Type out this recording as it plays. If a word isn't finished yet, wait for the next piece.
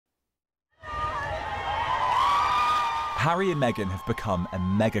Harry and Meghan have become a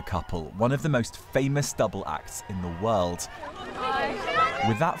mega couple, one of the most famous double acts in the world.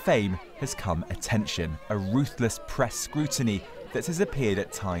 With that fame has come attention, a ruthless press scrutiny that has appeared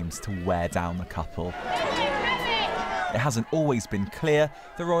at times to wear down the couple. It hasn't always been clear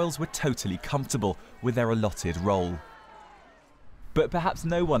the royals were totally comfortable with their allotted role. But perhaps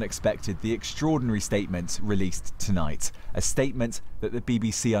no one expected the extraordinary statement released tonight, a statement that the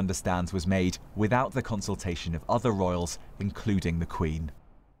BBC understands was made without the consultation of other royals, including the Queen.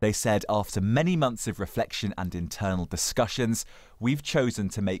 They said, after many months of reflection and internal discussions, we've chosen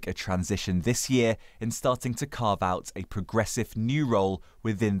to make a transition this year in starting to carve out a progressive new role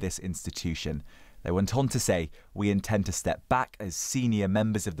within this institution. They went on to say, we intend to step back as senior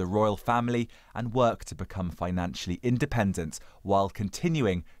members of the royal family and work to become financially independent while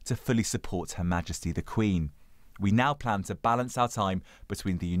continuing to fully support Her Majesty the Queen. We now plan to balance our time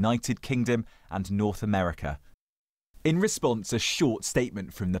between the United Kingdom and North America. In response, a short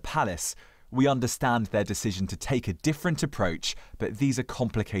statement from the palace. We understand their decision to take a different approach, but these are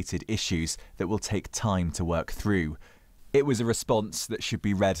complicated issues that will take time to work through. It was a response that should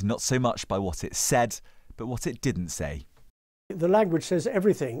be read not so much by what it said, but what it didn't say. The language says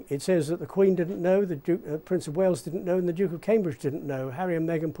everything. It says that the Queen didn't know, the Prince of Wales didn't know, and the Duke of Cambridge didn't know. Harry and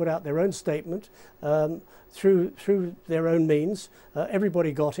Meghan put out their own statement through their own means.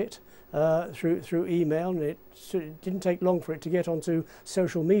 Everybody got it through email, and it didn't take long for it to get onto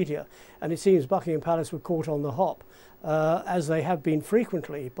social media. And it seems Buckingham Palace were caught on the hop, as they have been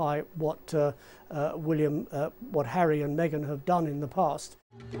frequently by what Harry and Meghan have done in the past.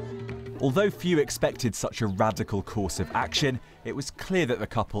 Although few expected such a radical course of action, it was clear that the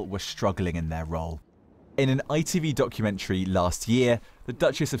couple were struggling in their role. In an ITV documentary last year, the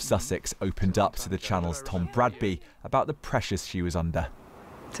Duchess of Sussex opened up to the channel's Tom Bradby about the pressures she was under.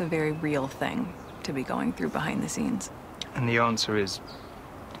 It's a very real thing to be going through behind the scenes. And the answer is,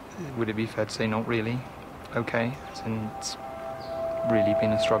 would it be fair to say not really? Okay, it's really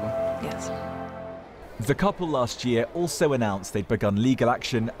been a struggle. Yes. The couple last year also announced they'd begun legal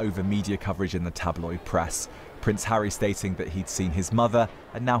action over media coverage in the tabloid press. Prince Harry stating that he'd seen his mother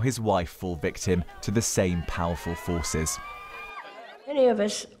and now his wife fall victim to the same powerful forces. Many of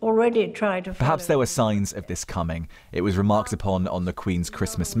us already tried to. Perhaps there were signs of this coming. It was remarked upon on the Queen's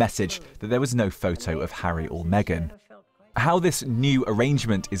Christmas message that there was no photo of Harry or Meghan. How this new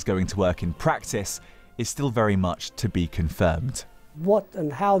arrangement is going to work in practice is still very much to be confirmed. What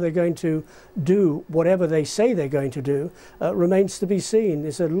and how they're going to do whatever they say they're going to do remains to be seen.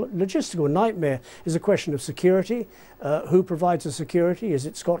 It's a logistical nightmare. It's a question of security. Who provides the security? Is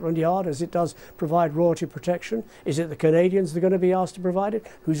it Scotland Yard, as it does provide royalty protection? Is it the Canadians that are going to be asked to provide it?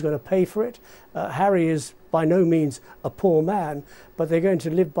 Who's going to pay for it? Harry is by no means a poor man, but they're going to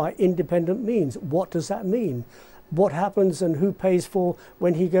live by independent means. What does that mean? What happens and who pays for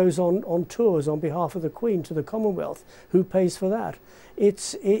when he goes on tours on behalf of the Queen to the Commonwealth? Who pays for that?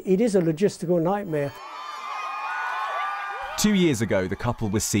 It is a logistical nightmare. 2 years ago, the couple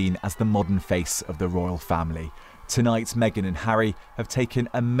was seen as the modern face of the royal family. Tonight, Meghan and Harry have taken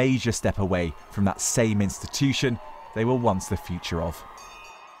a major step away from that same institution they were once the future of.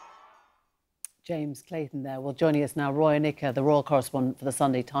 James Clayton there. Well, joining us now, Roya, Nikkhah, the royal correspondent for the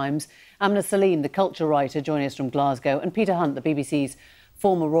Sunday Times, Amna, Saleem, the culture writer, joining us from Glasgow, and Peter Hunt, the BBC's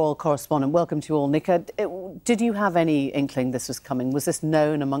former royal correspondent. Welcome to you all. Nikkhah, did you have any inkling this was coming? Was this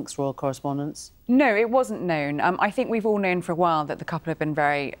known amongst royal correspondents? No, it wasn't known. I think we've all known for a while that the couple have been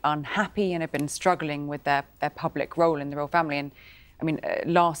very unhappy and have been struggling with their public role in the royal family. And I mean,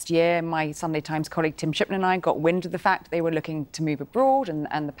 last year, my Sunday Times colleague Tim Shipman and I got wind of the fact they were looking to move abroad,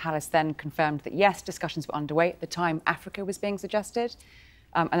 and the palace then confirmed that, yes, discussions were underway. At the time, Africa was being suggested,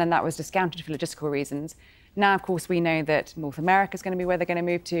 and then that was discounted for logistical reasons. Now, of course, we know that North America is going to be where they're going to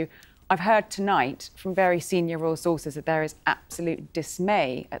move to. I've heard tonight from very senior royal sources that there is absolute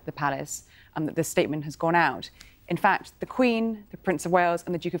dismay at the palace and that this statement has gone out. In fact, the Queen, the Prince of Wales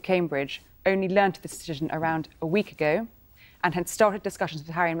and the Duke of Cambridge only learned of this decision around a week ago, and had started discussions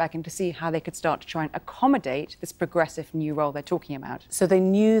with Harry and Meghan to see how they could start to try and accommodate this progressive new role they're talking about. So they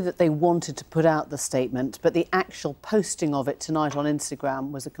knew that they wanted to put out the statement, but the actual posting of it tonight on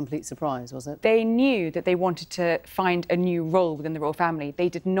Instagram was a complete surprise, was it? They knew that they wanted to find a new role within the royal family. They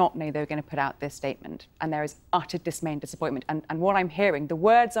did not know they were going to put out this statement. And there is utter dismay and disappointment. And what I'm hearing, the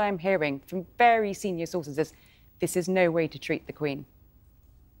words I'm hearing from very senior sources is, this is no way to treat the Queen.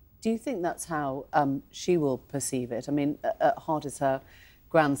 Do you think that's how she will perceive it? I mean, at heart is her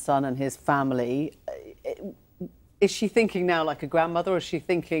grandson and his family. Is she thinking now like a grandmother, or is she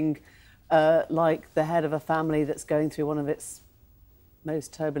thinking like the head of a family that's going through one of its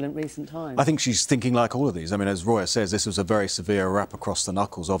most turbulent recent times. I think she's thinking like all of these. I mean, as Roya says, this was a very severe rap across the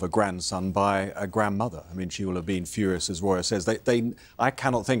knuckles of a grandson by a grandmother. I mean, she will have been furious, as Roya says. I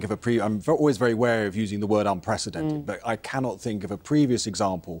cannot think of I'm always very wary of using the word unprecedented, but I cannot think of a previous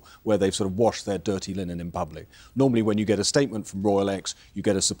example where they've sort of washed their dirty linen in public. Normally, when you get a statement from Royal X, you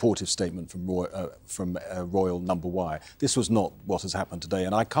get a supportive statement from Royal Number Y. This was not what has happened today,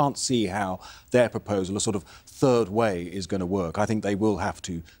 and I can't see how their proposal, a sort of third way, is going to work. I think they will have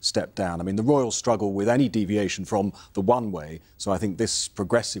to step down. I mean, the royals struggle with any deviation from the one way, so I think this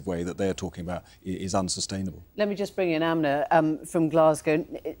progressive way that they're talking about is unsustainable. Let me just bring in Amna from Glasgow.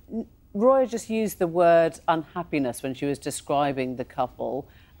 Roya just used the word unhappiness when she was describing the couple.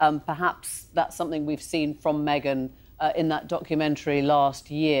 Perhaps that's something we've seen from Meghan in that documentary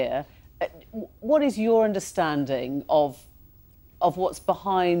last year. What is your understanding of what's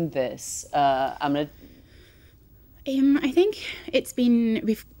behind this, Amna? I think it's been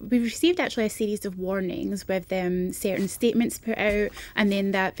we've received actually a series of warnings with certain statements put out and then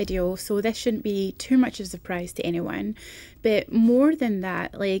that video, so this shouldn't be too much of a surprise to anyone. But more than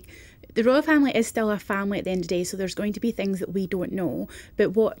that, like, the royal family is still a family at the end of the day, so there's going to be things that we don't know.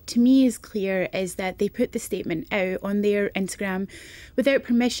 But what to me is clear is that they put the statement out on their Instagram without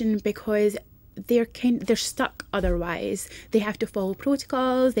permission because they're stuck otherwise. They have to follow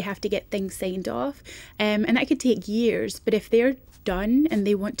protocols, they have to get things signed off, and that could take years. But if they're done and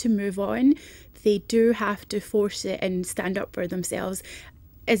they want to move on, they do have to force it and stand up for themselves,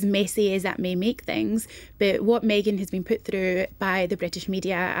 as messy as that may make things. But what Meghan has been put through by the British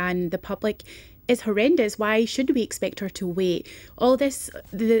media and the public is horrendous. Why should we expect her to wait? All this,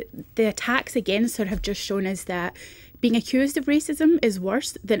 the attacks against her have just shown us that being accused of racism is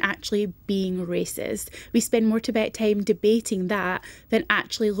worse than actually being racist. We spend more time debating that than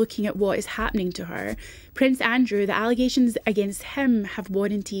actually looking at what is happening to her. Prince Andrew, the allegations against him have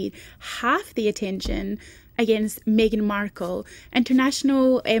warranted half the attention against Meghan Markle.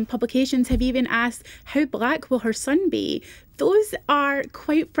 International publications have even asked, how black will her son be? Those are,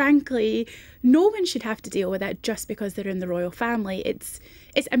 quite frankly, no one should have to deal with that just because they're in the royal family. It's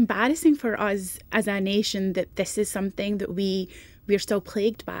embarrassing for us as a nation that this is something that we're still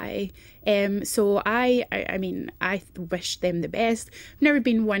plagued by. So I mean, I wish them the best. I've never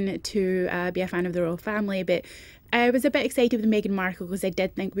been one to be a fan of the royal family, but I was a bit excited with Meghan Markle because I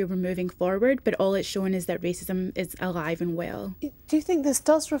did think we were moving forward, but all it's shown is that racism is alive and well. Do you think this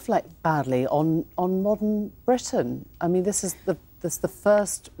does reflect badly on modern Britain? I mean, this is the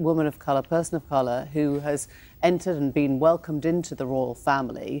first woman of colour, person of colour, who has entered and been welcomed into the royal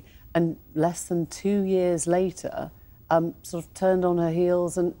family, and less than 2 years later, sort of turned on her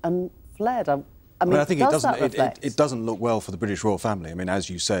heels and fled. I mean, I think it doesn't look well for the British royal family. I mean, as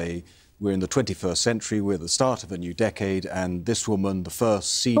you say, we're in the 21st century, we're at the start of a new decade, and this woman, the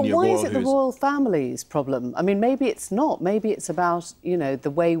first senior royal... But why is it the royal family's problem? I mean, maybe it's not. Maybe it's about, you know,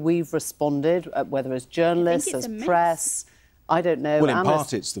 the way we've responded, whether as journalists, as press... I don't know. Well, in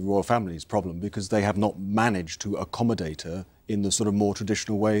part, it's the royal family's problem because they have not managed to accommodate her in the sort of more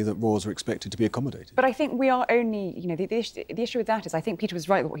traditional way that royals are expected to be accommodated. But I think we are only, you know, the issue with that is, I think Peter was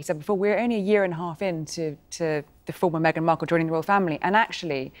right with what he said before, we're only a year and a half into the former Meghan Markle joining the royal family. And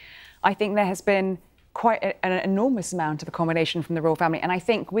actually, I think there has been quite an enormous amount of accommodation from the royal family. And I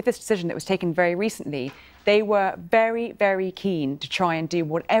think with this decision that was taken very recently, they were very, very keen to try and do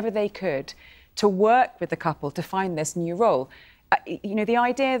whatever they could to work with the couple to find this new role. You know, the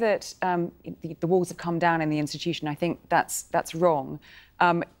idea that the walls have come down in the institution, I think that's wrong.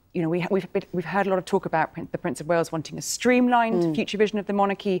 You know, we've heard a lot of talk about the Prince of Wales wanting a streamlined future vision of the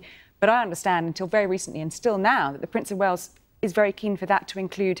monarchy, but I understand until very recently and still now that the Prince of Wales is very keen for that to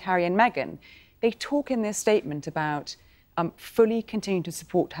include Harry and Meghan. They talk in this statement about fully continuing to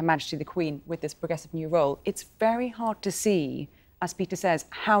support Her Majesty the Queen with this progressive new role. It's very hard to see, as Peter says,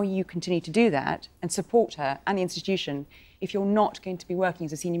 how you continue to do that and support her and the institution if you're not going to be working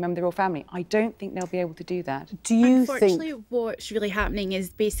as a senior member of the royal family. I don't think they'll be able to do that. Do you Unfortunately, what's really happening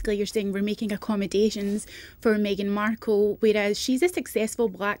is basically you're saying we're making accommodations for Meghan Markle, whereas she's a successful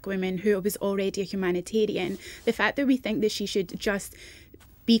black woman who was already a humanitarian. The fact that we think that she should just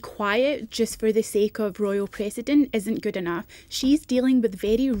be quiet just for the sake of royal precedent isn't good enough. She's dealing with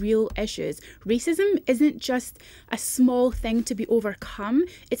very real issues. Racism isn't just a small thing to be overcome.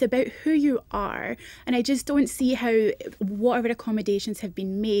 It's about who you are. And I just don't see how whatever accommodations have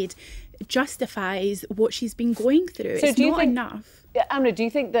been made justifies what she's been going through. So it's not enough. Amna, do you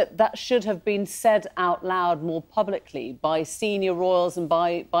think that should have been said out loud more publicly by senior royals and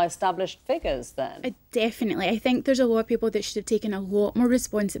by established figures then? Definitely. I think there's a lot of people that should have taken a lot more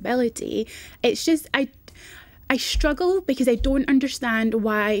responsibility. It's just, I I struggle because I don't understand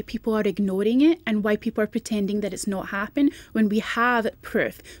why people are ignoring it and why people are pretending that it's not happened when we have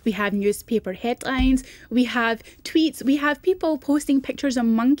proof. We have newspaper headlines, we have tweets, we have people posting pictures of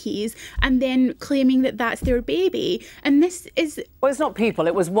monkeys and then claiming that that's their baby. And this is... Well, it's not people,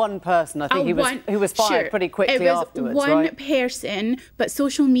 it was one person. I think he was fired pretty quickly afterwards, right? It was one person, but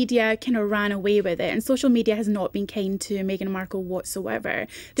social media kind of ran away with it. And social media has not been kind to Meghan Markle whatsoever.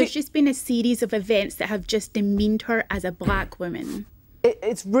 There's just been a series of events that have just demeaned her as a black woman.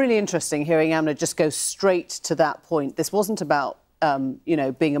 It's really interesting hearing Amna just go straight to that point. This wasn't about, you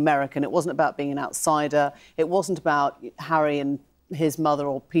know, being American. It wasn't about being an outsider. It wasn't about Harry and his mother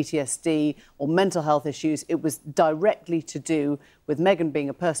or PTSD or mental health issues. It was directly to do with Meghan being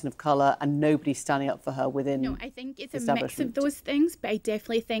a person of colour and nobody standing up for her within. No, I think it's a mix of those things, but I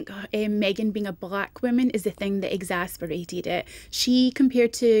definitely think Meghan being a black woman is the thing that exasperated it. She,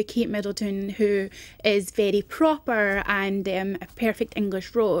 compared to Kate Middleton, who is very proper and a perfect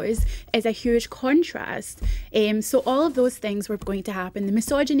English rose, is a huge contrast. So all of those things were going to happen. The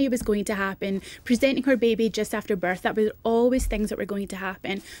misogyny was going to happen. Presenting her baby just after birth, that was always things that were going to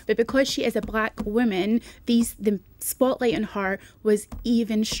happen. But because she is a black woman, the spotlight on her was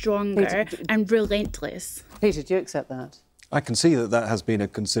even stronger and relentless. Peter, do you accept that? I can see that that has been a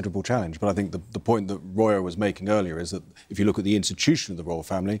considerable challenge, but I think the point that Roya was making earlier is that if you look at the institution of the royal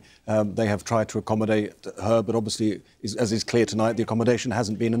family, they have tried to accommodate her, but obviously, as is clear tonight, the accommodation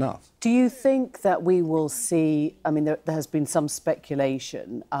hasn't been enough. Do you think that we will see, I mean, there has been some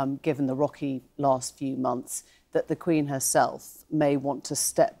speculation, given the rocky last few months, that the Queen herself may want to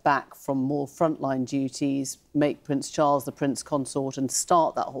step back from more frontline duties, make Prince Charles the Prince Consort and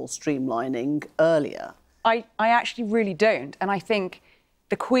start that whole streamlining earlier? I actually really don't. And I think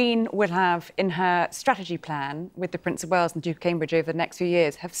the Queen will have, in her strategy plan with the Prince of Wales and Duke of Cambridge over the next few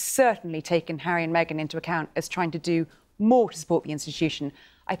years, have certainly taken Harry and Meghan into account as trying to do more to support the institution.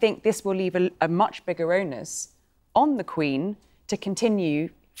 I think this will leave a much bigger onus on the Queen to continue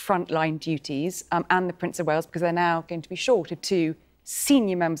frontline duties and the Prince of Wales, because they're now going to be short of two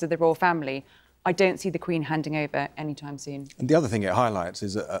senior members of the royal family. I don't see the Queen handing over anytime soon. And the other thing it highlights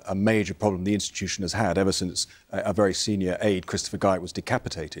is a major problem the institution has had ever since a very senior aide, Christopher Guy, was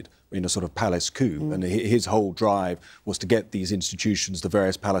decapitated in a sort of palace coup. And his whole drive was to get these institutions, the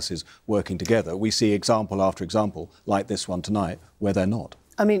various palaces, working together. We see example after example, like this one tonight, where they're not.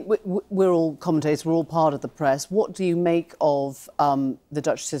 I mean, we're all commentators, we're all part of the press. What do you make of the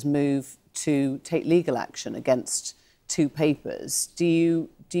Duchess's move to take legal action against two papers? Do you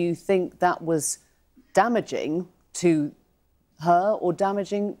think that was damaging to her or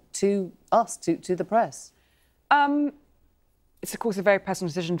damaging to us, to the press? It's, of course, a very personal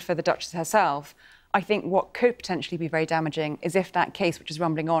decision for the Duchess herself. I think what could potentially be very damaging is if that case, which is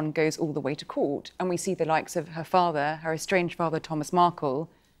rumbling on, goes all the way to court and we see the likes of her father, her estranged father, Thomas Markle,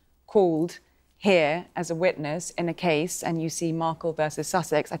 called here as a witness in a case, and you see Markle versus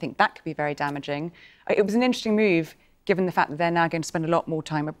Sussex. I think that could be very damaging. It was an interesting move, given the fact that they're now going to spend a lot more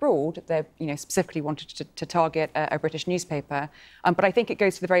time abroad. They, specifically wanted to target a British newspaper. But I think it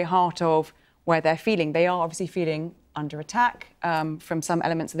goes to the very heart of where they're feeling. They are obviously feeling under attack from some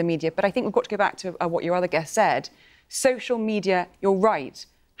elements of the media. But I think we've got to go back to what your other guest said. Social media, you're right,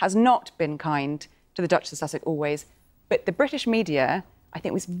 has not been kind to the Duchess of Sussex always. But the British media, I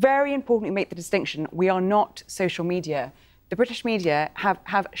think it was very important we make the distinction. We are not social media. The British media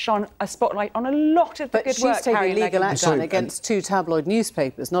have shone a spotlight on a lot of the good work. But she's taking legal action against two tabloid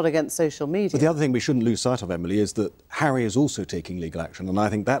newspapers, not against social media. But the other thing we shouldn't lose sight of, Emily, is that Harry is also taking legal action, and I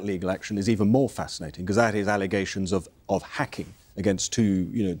think that legal action is even more fascinating because that is allegations of hacking against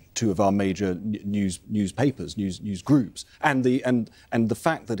two of our major newspapers, news groups, and the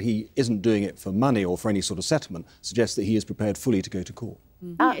fact that he isn't doing it for money or for any sort of settlement suggests that he is prepared fully to go to court.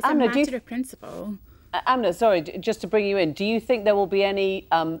 Yeah, it's a matter of principle. Amna, sorry, just to bring you in, do you think there will be any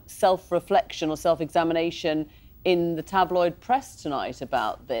self-reflection or self-examination in the tabloid press tonight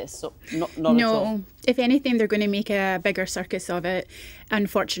about this? Not at all? No. If anything, they're going to make a bigger circus of it,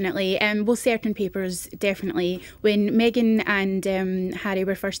 unfortunately. Well, certain papers, definitely. When Meghan and Harry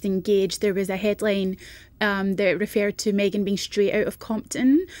were first engaged, there was a headline that referred to Meghan being straight out of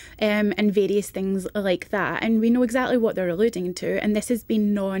Compton and various things like that. And we know exactly what they're alluding to. And this has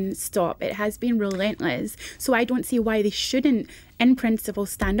been non-stop. It has been relentless. So I don't see why they shouldn't, in principle,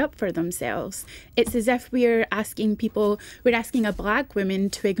 stand up for themselves. It's as if we're asking a black woman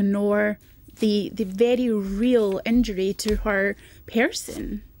to ignore the very real injury to her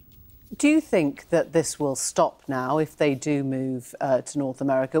person. Do you think that this will stop now if they do move to North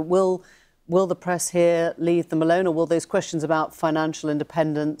America? Will the press here leave them alone, or will those questions about financial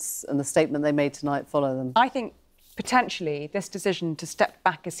independence and the statement they made tonight follow them? I think potentially this decision to step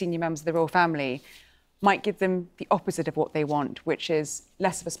back as senior members of the royal family might give them the opposite of what they want, which is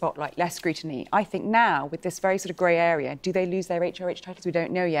less of a spotlight, less scrutiny. I think now, with this very sort of grey area, do they lose their HRH titles? We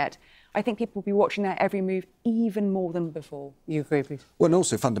don't know yet. I think people will be watching their every move even more than before. You agree, Pete? Well, and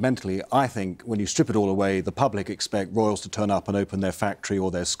also fundamentally, I think when you strip it all away, the public expect royals to turn up and open their factory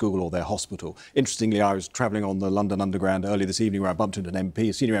or their school or their hospital. Interestingly, I was travelling on the London Underground earlier this evening where I bumped into an MP,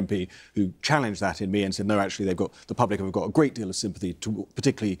 a senior MP, who challenged that in me and said, no, actually, the public have got a great deal of sympathy,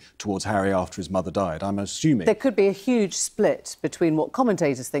 particularly towards Harry after his mother died. I'm assuming... There could be a huge split between what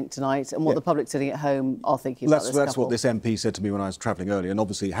commentators think tonight and what the public sitting at home are thinking about this couple. That's what this MP said to me when I was travelling earlier, and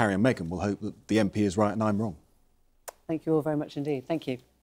obviously Harry and Meghan will hope that the MP is right and I'm wrong. Thank you all very much indeed. Thank you.